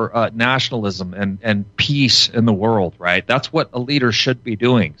for nationalism and peace in the world, right? That's what a leader should be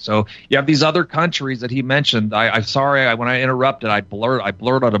doing. So you have these other countries that he mentioned. I'm sorry, when I interrupted, I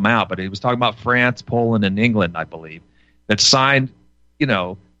blurted them out, but he was talking about France, Poland, and England, I believe, that signed,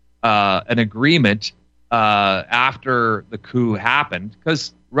 an agreement after the coup happened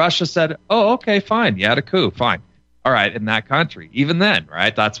because Russia said, "Oh, okay, fine, you had a coup, fine." All right, in that country. Even then,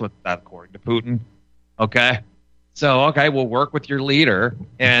 right? That's according to Putin. Okay. So, okay, we'll work with your leader,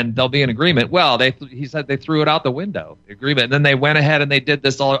 and there'll be an agreement. Well, he said they threw it out the window, the agreement. And then they went ahead and they did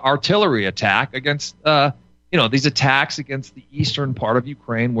this artillery attack against, these attacks against the eastern part of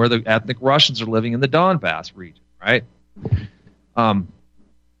Ukraine where the ethnic Russians are living in the Donbass region, right? What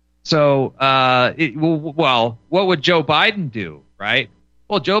would Joe Biden do, right?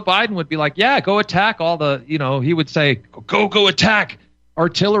 Well, Joe Biden would be like, yeah, go attack all the, he would say, go attack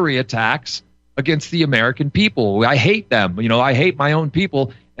artillery attacks against the American people. I hate them. I hate my own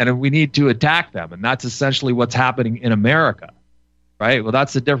people, and we need to attack them. And that's essentially what's happening in America, right? Well,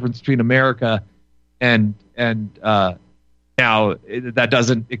 that's the difference between America and now that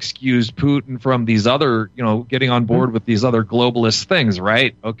doesn't excuse Putin from these other, getting on board with these other globalist things,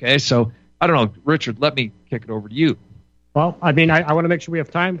 right? Okay, so I don't know, Richard, let me kick it over to you. Well, I want to make sure we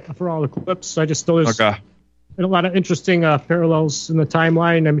have time for all the clips. I just thought there's a lot of interesting parallels in the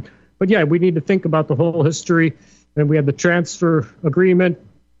timeline. But yeah, we need to think about the whole history. And we had the transfer agreement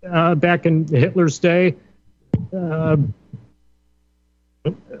back in Hitler's day.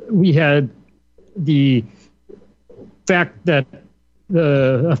 We had the fact that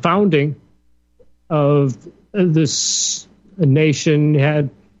the founding of this nation had,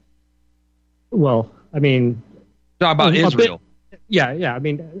 talk about Israel.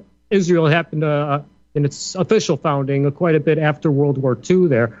 Israel happened in its official founding quite a bit after World War II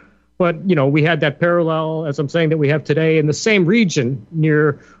there. But, we had that parallel, as I'm saying, that we have today in the same region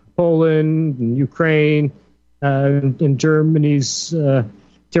near Poland and Ukraine and Germany's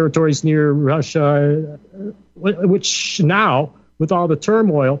territories near Russia, which now, with all the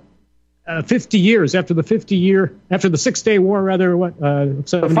turmoil, 50 years after the 6-Day War,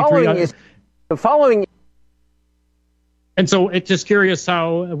 the following. And so it's just curious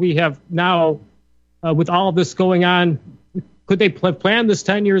how we have now, with all this going on, could they plan this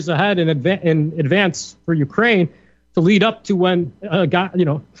 10 years ahead in advance for Ukraine to lead up to when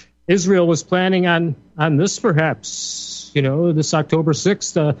Israel was planning on this, perhaps, this October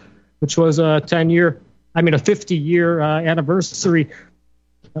 6th, which was a 50-year anniversary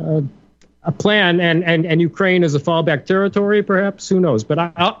a plan, and Ukraine as a fallback territory, perhaps. Who knows?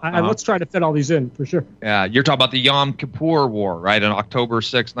 But let's try to fit all these in for sure. Yeah, you're talking about the Yom Kippur War, right? On October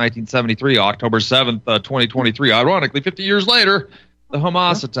 6, 1973, October 7th, 2023. Ironically, 50 years later, the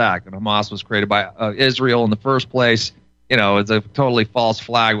Hamas attack. And Hamas was created by Israel in the first place. It's a totally false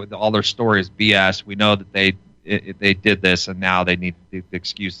flag. With all their stories BS. We know that they did this, and now they need the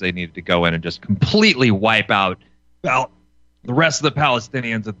excuse they needed to go in and just completely wipe out the rest of the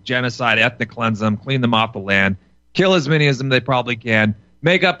Palestinians with genocide, ethnic cleanse them, clean them off the land, kill as many of them they probably can,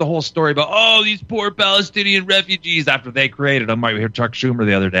 make up the whole story about, these poor Palestinian refugees after they created them. I heard Chuck Schumer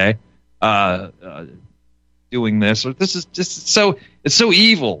the other day doing this. Or this is just it's so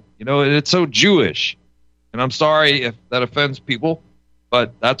evil, it's so Jewish. And I'm sorry if that offends people,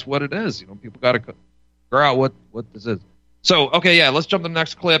 but that's what it is. People got to figure out what this is. So, okay, yeah, let's jump to the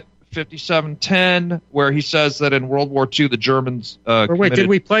next clip. 5710, where he says that in World War II the Germans wait, did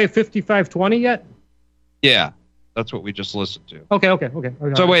we play 5520 yet? Yeah, that's what we just listened to. Okay.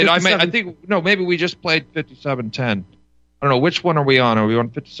 So wait, maybe we just played 5710. I don't know, which one are we on? Are we on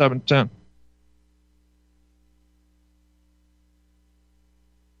 5710?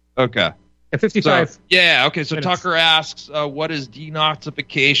 Okay. Yeah, 55. So minutes. Tucker asks, what is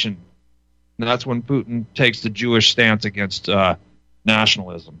denazification? And that's when Putin takes the Jewish stance against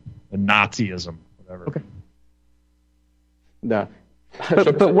nationalism and Nazism, whatever. Okay. Да.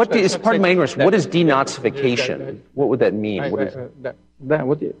 But what is, pardon my ignorance, what is denazification? What would that mean?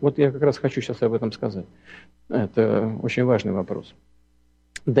 Вот я как раз хочу сейчас об этом сказать. Это очень важный вопрос.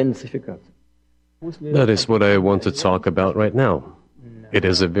 Денацификация. That is what I want to talk about right now. It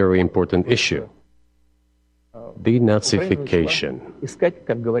is a very important issue. Denazification.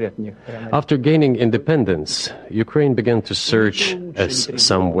 After gaining independence, Ukraine began to search, as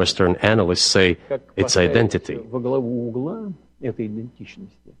some Western analysts say, its identity.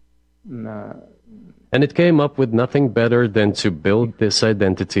 And it came up with nothing better than to build this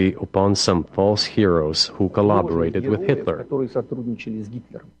identity upon some false heroes who collaborated with Hitler.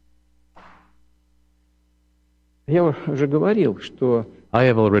 I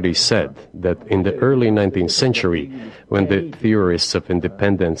have already said that in the early 19th century, when the theorists of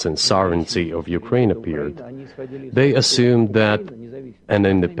independence and sovereignty of Ukraine appeared, they assumed that an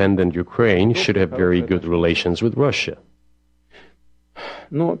independent Ukraine should have very good relations with Russia.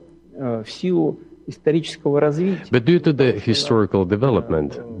 But due to the historical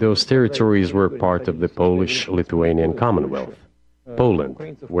development, those territories were part of the Polish-Lithuanian Commonwealth.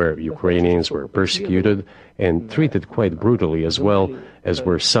 Poland, where Ukrainians were persecuted and treated quite brutally, as well as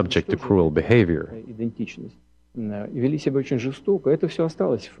were subject to cruel behavior. There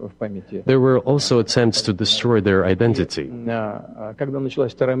were also attempts to destroy their identity.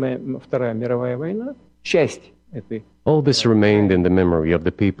 All this remained in the memory of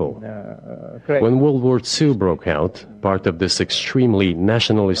the people. When World War II broke out, part of this extremely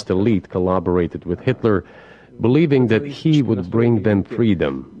nationalist elite collaborated with Hitler, believing that he would bring them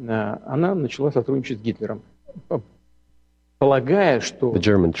freedom. The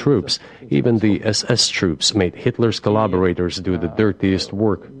German troops, even the SS troops, made Hitler's collaborators do the dirtiest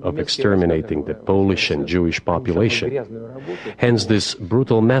work of exterminating the Polish and Jewish population. Hence this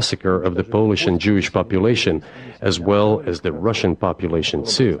brutal massacre of the Polish and Jewish population, as well as the Russian population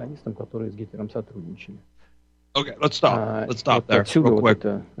too. Okay, let's stop. Let's stop there real quick.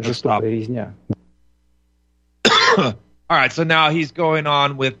 Let's stop. All right, so now he's going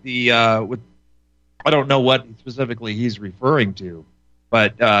on with the with. I don't know what specifically he's referring to,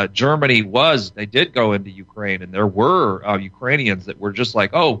 but Germany they did go into Ukraine, and there were Ukrainians that were just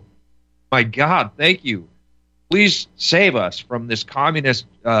like, oh, my God, thank you. Please save us from this communist,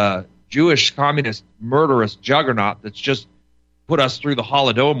 Jewish communist murderous juggernaut that's just put us through the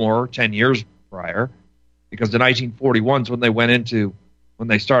Holodomor 10 years prior, because the 1941 is when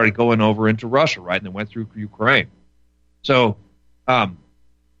they started going over into Russia, right, and they went through Ukraine. So,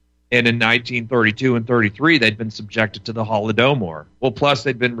 and in 1932 and 33, they'd been subjected to the Holodomor. Well, plus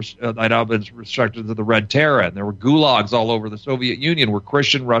they'd been restricted to the Red Terror, and there were gulags all over the Soviet Union where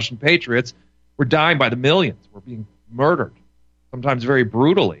Christian Russian patriots were dying by the millions, were being murdered, sometimes very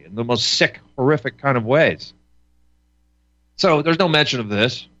brutally, in the most sick, horrific kind of ways. So there's no mention of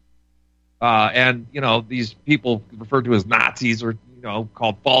this. And, these people referred to as Nazis or,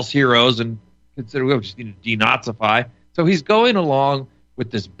 called false heroes and considered we just need to denazify. So he's going along with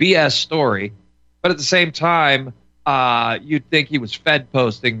this BS story, but at the same time, you'd think he was Fed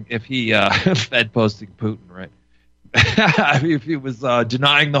posting if he Fed posting Putin, right? If he was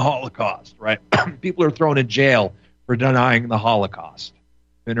denying the Holocaust, right? People are thrown in jail for denying the Holocaust.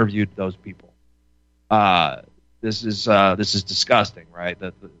 Interviewed those people. This is disgusting, right?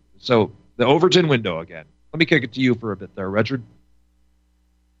 So the Overton window again. Let me kick it to you for a bit there, Richard.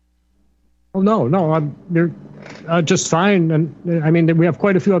 Oh, no, you're just fine. And I mean, we have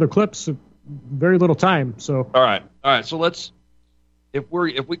quite a few other clips, very little time. So all right. So let's, if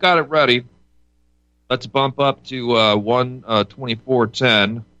we got it ready, let's bump up to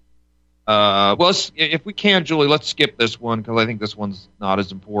 1:24:10. Well, if we can, Julie, let's skip this one because I think this one's not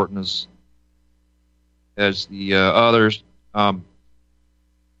as important as the others.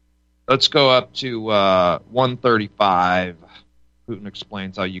 Let's go up to 1:35. Putin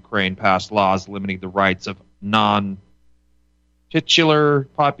explains how Ukraine passed laws limiting the rights of non-titular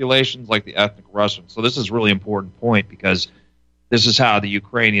populations like the ethnic Russians. So this is a really important point because this is how the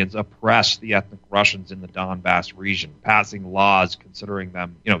Ukrainians oppress the ethnic Russians in the Donbass region, passing laws considering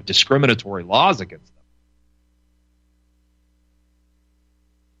them, discriminatory laws against them.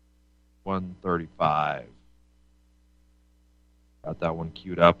 135. Got that one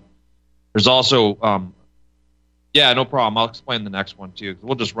queued up. There's also yeah, no problem. I'll explain the next one, too.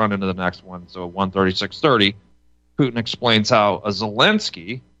 We'll just run into the next one. So 136:30, Putin explains how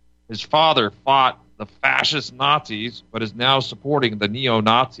Zelensky, his father, fought the fascist Nazis, but is now supporting the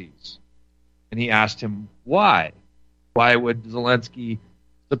neo-Nazis. And he asked him, why? Why would Zelensky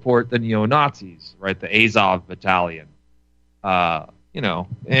support the neo-Nazis, right? The Azov battalion. Putin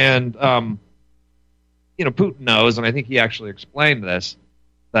knows, and I think he actually explained this,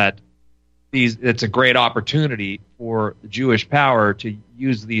 that it's a great opportunity for the Jewish power to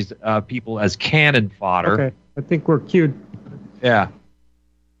use these people as cannon fodder. Okay, I think we're cued. Yeah.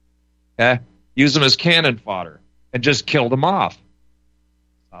 Okay, use them as cannon fodder and just kill them off.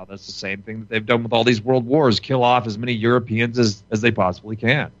 That's the same thing that they've done with all these world wars: kill off as many Europeans as they possibly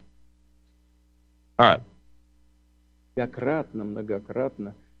can. All right.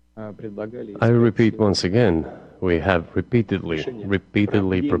 I repeat once again, we have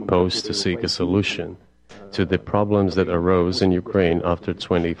repeatedly proposed to seek a solution to the problems that arose in Ukraine after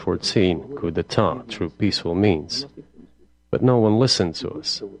 2014 coup d'etat through peaceful means. But no one listened to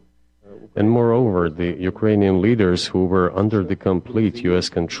us. And moreover, the Ukrainian leaders who were under the complete U.S.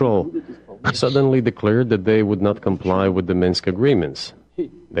 control suddenly declared that they would not comply with the Minsk agreements.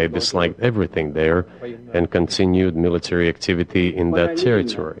 They disliked everything there and continued military activity in that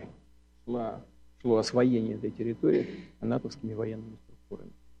territory.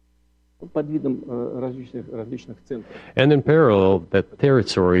 And in parallel, that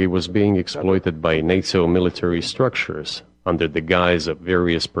territory was being exploited by NATO military structures, under the guise of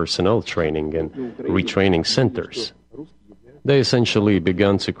various personnel training and retraining centers. They essentially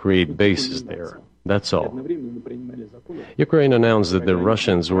began to create bases there. That's all. Ukraine announced that the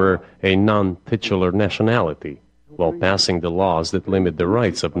Russians were a non-titular nationality, while passing the laws that limit the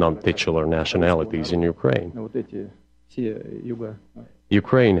rights of non-titular nationalities in Ukraine.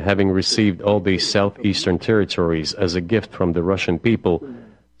 Ukraine, having received all these southeastern territories as a gift from the Russian people,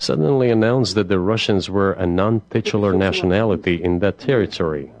 suddenly announced that the Russians were a non-titular nationality in that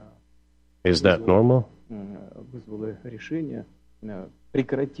territory. Is that normal?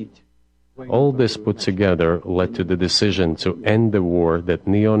 All this put together led to the decision to end the war that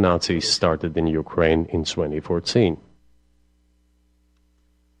neo-Nazis started in Ukraine in 2014.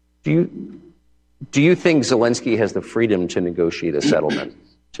 Do you think Zelensky has the freedom to negotiate a settlement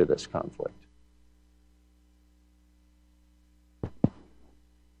to this conflict?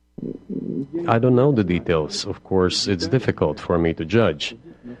 I don't know the details. Of course, it's difficult for me to judge.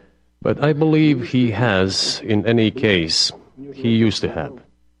 But I believe he has, in any case, he used to have.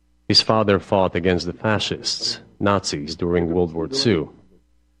 His father fought against the fascists, Nazis, during World War II.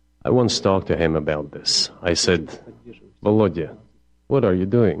 I once talked to him about this. I said, Volodya, what are you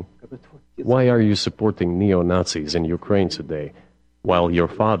doing? Why are you supporting neo-Nazis in Ukraine today, while your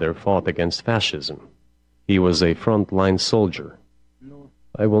father fought against fascism? He was a front-line soldier.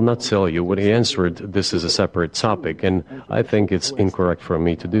 I will not tell you what he answered. This is a separate topic, and I think it's incorrect for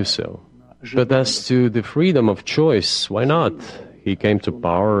me to do so. But as to the freedom of choice, why not? He came to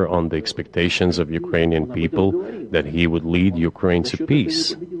power on the expectations of Ukrainian people that he would lead Ukraine to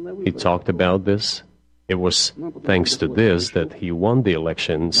peace. He talked about this. It was thanks to this that he won the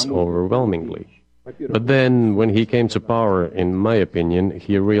elections overwhelmingly. But then, when he came to power, in my opinion,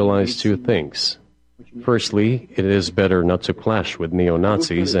 he realized two things. Firstly, it is better not to clash with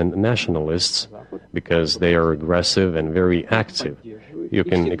neo-Nazis and nationalists, because they are aggressive and very active. You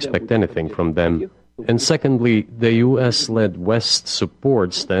can expect anything from them. And secondly, the US-led West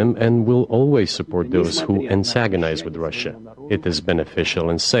supports them and will always support those who antagonize with Russia. It is beneficial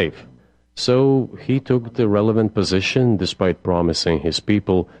and safe. So he took the relevant position despite promising his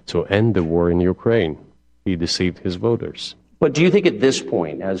people to end the war in Ukraine. He deceived his voters. But do you think at this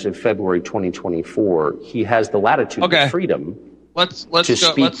point, as of February 2024, he has the latitude and freedom to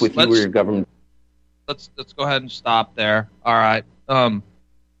speak with you or your government? Let's go ahead and stop there. All right.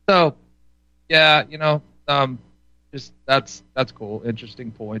 So, yeah, just that's cool.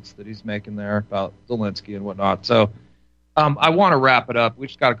 Interesting points that he's making there about Zelensky and whatnot. So, I want to wrap it up. We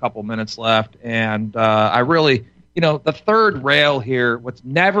just got a couple minutes left, and I really, the third rail here. What's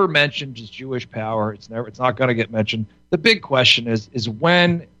never mentioned is Jewish power. It's not going to get mentioned. The big question is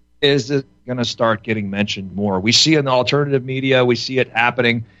when is it going to start getting mentioned more? We see it in the alternative media. We see it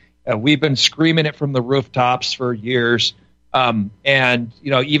happening. We've been screaming it from the rooftops for years. And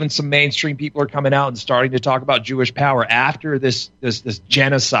even some mainstream people are coming out and starting to talk about Jewish power after this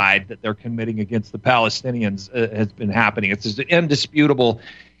genocide that they're committing against the Palestinians has been happening. It's just indisputable,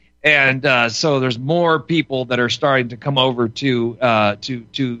 and so there's more people that are starting to come over to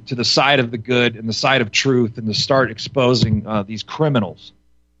the side of the good and the side of truth, and to start exposing these criminals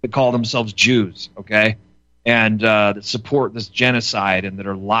that call themselves Jews. Okay. And that support this genocide and that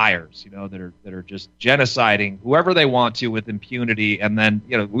are liars, that are just genociding whoever they want to with impunity. And then,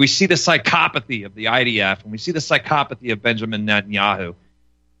 we see the psychopathy of the IDF, and we see the psychopathy of Benjamin Netanyahu.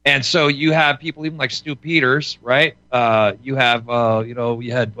 And so you have people even like Stu Peters, right? You have,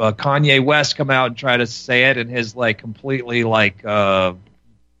 you had Kanye West come out and try to say it in his completely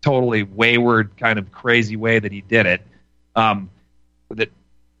totally wayward kind of crazy way that he did it, that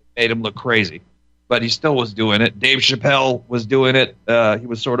made him look crazy. But he still was doing it. Dave Chappelle was doing it. He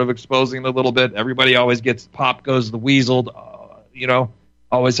was sort of exposing it a little bit. Everybody always gets pop goes the weasel,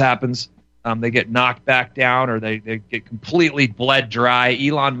 always happens. They get knocked back down, or they get completely bled dry.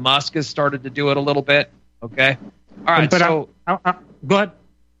 Elon Musk has started to do it a little bit. Okay. All right. Go ahead.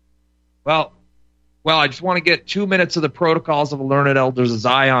 Well, I just want to get 2 minutes of the Protocols of the Learned Elders of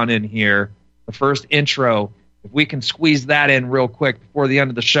Zion in here. The first intro. If we can squeeze that in real quick before the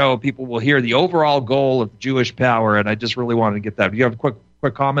end of the show, people will hear the overall goal of Jewish power, and I just really wanted to get that. Do you have a quick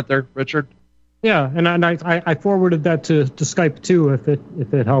comment there, Richard? Yeah, and I forwarded that to Skype too,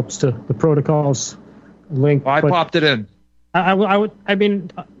 if it helps, to the Protocols link. I popped it in. I mean,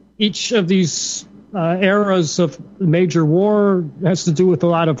 each of these eras of major war has to do with a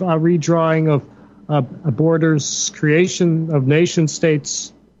lot of redrawing of borders, creation of nation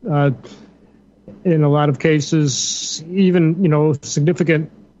states. In a lot of cases, even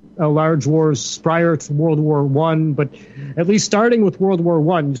significant large wars prior to World War I, but at least starting with World War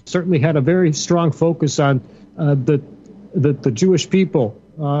I, certainly had a very strong focus on the the Jewish people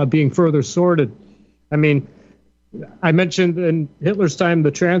being further sorted. I mean, I mentioned in Hitler's time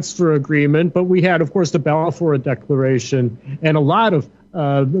the transfer agreement, but we had, of course, the Balfour Declaration and a lot of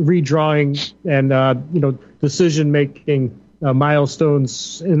redrawing and decision-making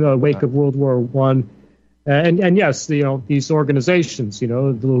milestones in the wake of World War I. And yes, these organizations, the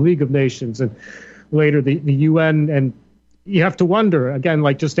League of Nations and later the UN. And you have to wonder, again,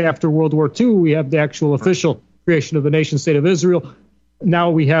 like just after World War II, we have the actual official creation of the nation-state of Israel.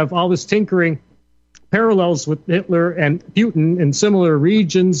 Now we have all this tinkering, parallels with Hitler and Putin in similar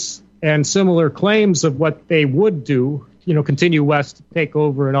regions and similar claims of what they would do, continue west, take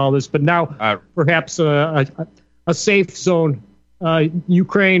over and all this. But now perhaps a safe zone,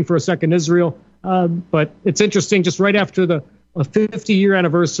 Ukraine, for a second Israel. But it's interesting, just right after the 50-year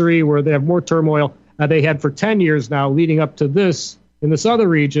anniversary where they have more turmoil they had for 10 years now leading up to this in this other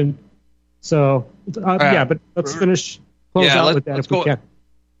region. So, but let's close out with that if we can.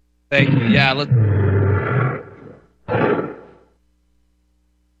 Thank you. Yeah, let's...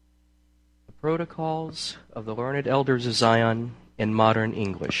 The Protocols of the Learned Elders of Zion in Modern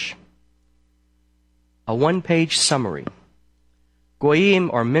English. A one-page summary.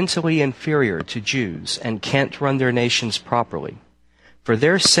 Goyim are mentally inferior to Jews and can't run their nations properly. For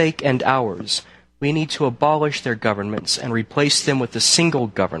their sake and ours, we need to abolish their governments and replace them with a single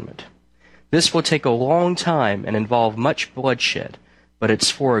government. This will take a long time and involve much bloodshed, but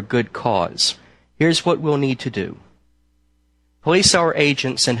it's for a good cause. Here's what we'll need to do. Place our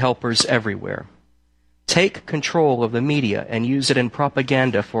agents and helpers everywhere. Take control of the media and use it in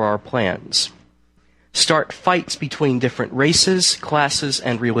propaganda for our plans. Start fights between different races, classes,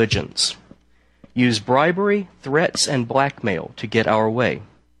 and religions. Use bribery, threats, and blackmail to get our way.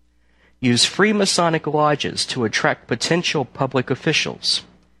 Use free Masonic lodges to attract potential public officials.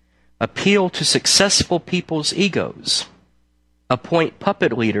 Appeal to successful people's egos. Appoint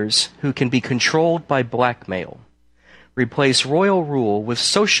puppet leaders who can be controlled by blackmail. Replace royal rule with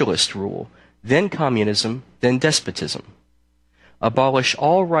socialist rule, then communism, then despotism. Abolish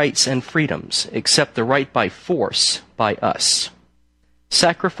all rights and freedoms except the right by force by us.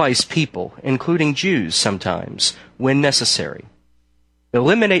 Sacrifice people, including Jews sometimes, when necessary.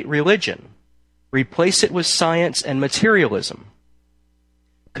 Eliminate religion. Replace it with science and materialism.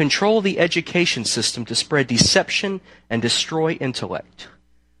 Control the education system to spread deception and destroy intellect.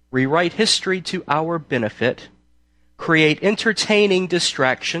 Rewrite history to our benefit. Create entertaining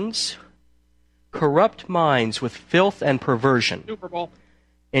distractions. Corrupt minds with filth and perversion. Super Bowl.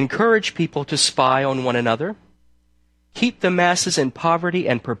 Encourage people to spy on one another. Keep the masses in poverty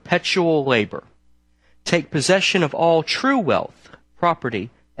and perpetual labor. Take possession of all true wealth, property,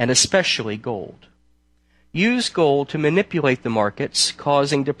 and especially gold. Use gold to manipulate the markets,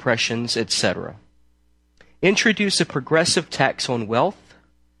 causing depressions, etc. Introduce a progressive tax on wealth.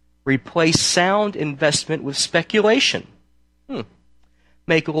 Replace sound investment with speculation.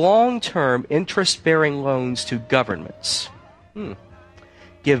 Make long-term interest-bearing loans to governments.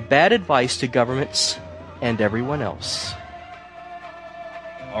 Give bad advice to governments and everyone else.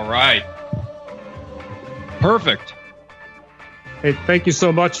 All right. Perfect. Hey, thank you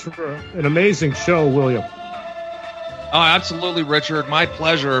so much for an amazing show, William. Oh, absolutely, Richard. My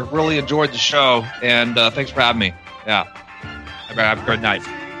pleasure. Really enjoyed the show, and thanks for having me. Yeah. Have a good night.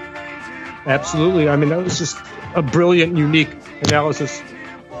 Absolutely. I mean, that was just a brilliant, unique analysis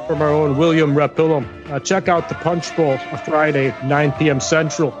from our own William Repillem. Check out the Punch Bowl Friday, 9 p.m.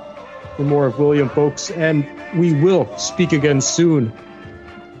 Central for more of William, folks, and we will speak again soon.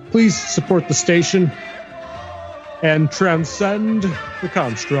 Please support the station and transcend the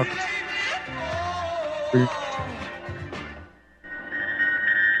construct.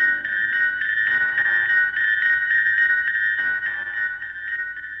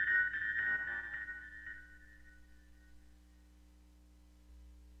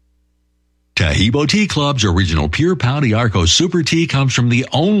 Tahibo Tea Club's original Pure Pau d'Arco Super Tea comes from the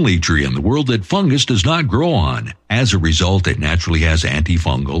only tree in the world that fungus does not grow on. As a result, it naturally has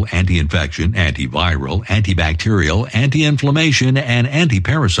antifungal, anti-infection, antiviral, antibacterial, anti-inflammation, and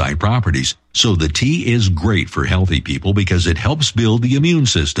anti-parasite properties. So the tea is great for healthy people because it helps build the immune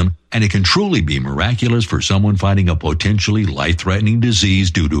system, and it can truly be miraculous for someone fighting a potentially life-threatening disease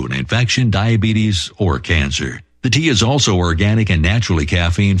due to an infection, diabetes, or cancer. The tea is also organic and naturally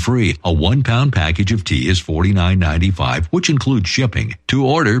caffeine-free. A 1-pound package of tea is $49.95, which includes shipping. To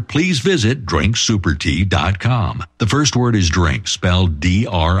order, please visit drinksupertea.com. The first word is drink, spelled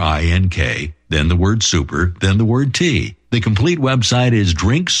D-R-I-N-K, then the word super, then the word tea. The complete website is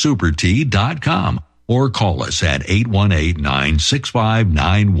drinksupertea.com. or call us at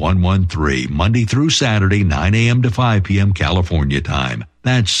 818-965-9113, Monday through Saturday, 9 a.m. to 5 p.m. California time.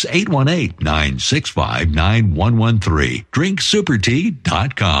 That's 818-965-9113.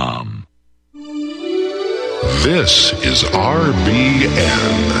 DrinkSuperTea.com. This is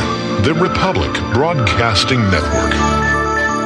RBN, the Republic Broadcasting Network.